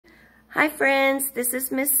Hi friends, this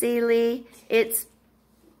is Miss Seeley. It's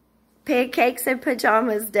Pancakes and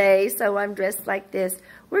Pajamas Day, so I'm dressed like this.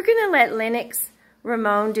 We're going to let Lynnex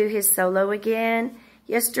Ramon do his solo again.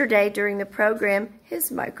 Yesterday during the program,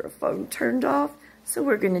 his microphone turned off, so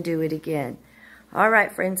we're going to do it again. All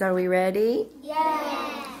right, friends, are we ready?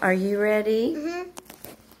 Yeah. Are you ready?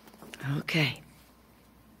 Mm-hmm. Okay.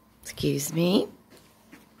 Excuse me.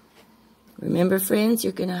 Remember, friends,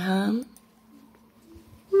 you're going to hum.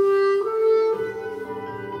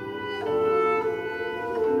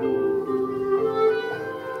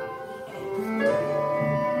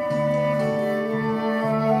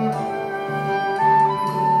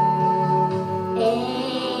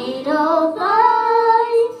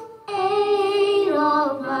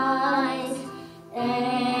 Edelweiss,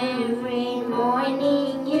 every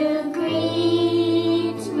morning you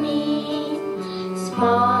greet me,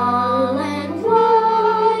 small and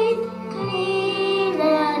white, clean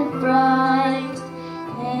and bright,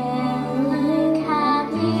 and look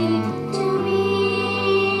happy to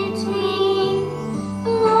meet me.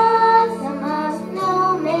 Blossom of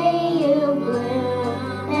snow, may you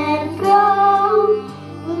bloom and grow,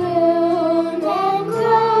 bloom and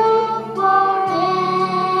grow forever.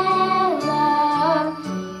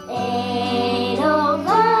 Edelweiss,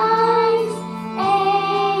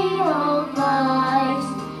 Edelweiss,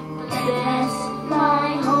 bless my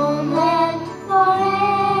homeland forever.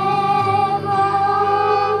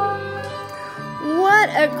 What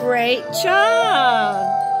a great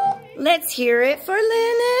job! Let's hear it for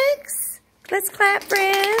Lynnex. Let's clap,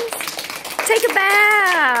 friends. Take a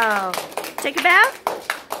bow. Take a bow.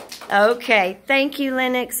 Okay, thank you,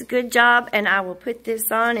 Lynnex. Good job, and I will put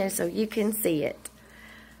this on and so you can see it.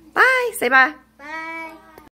 Bye. Say bye.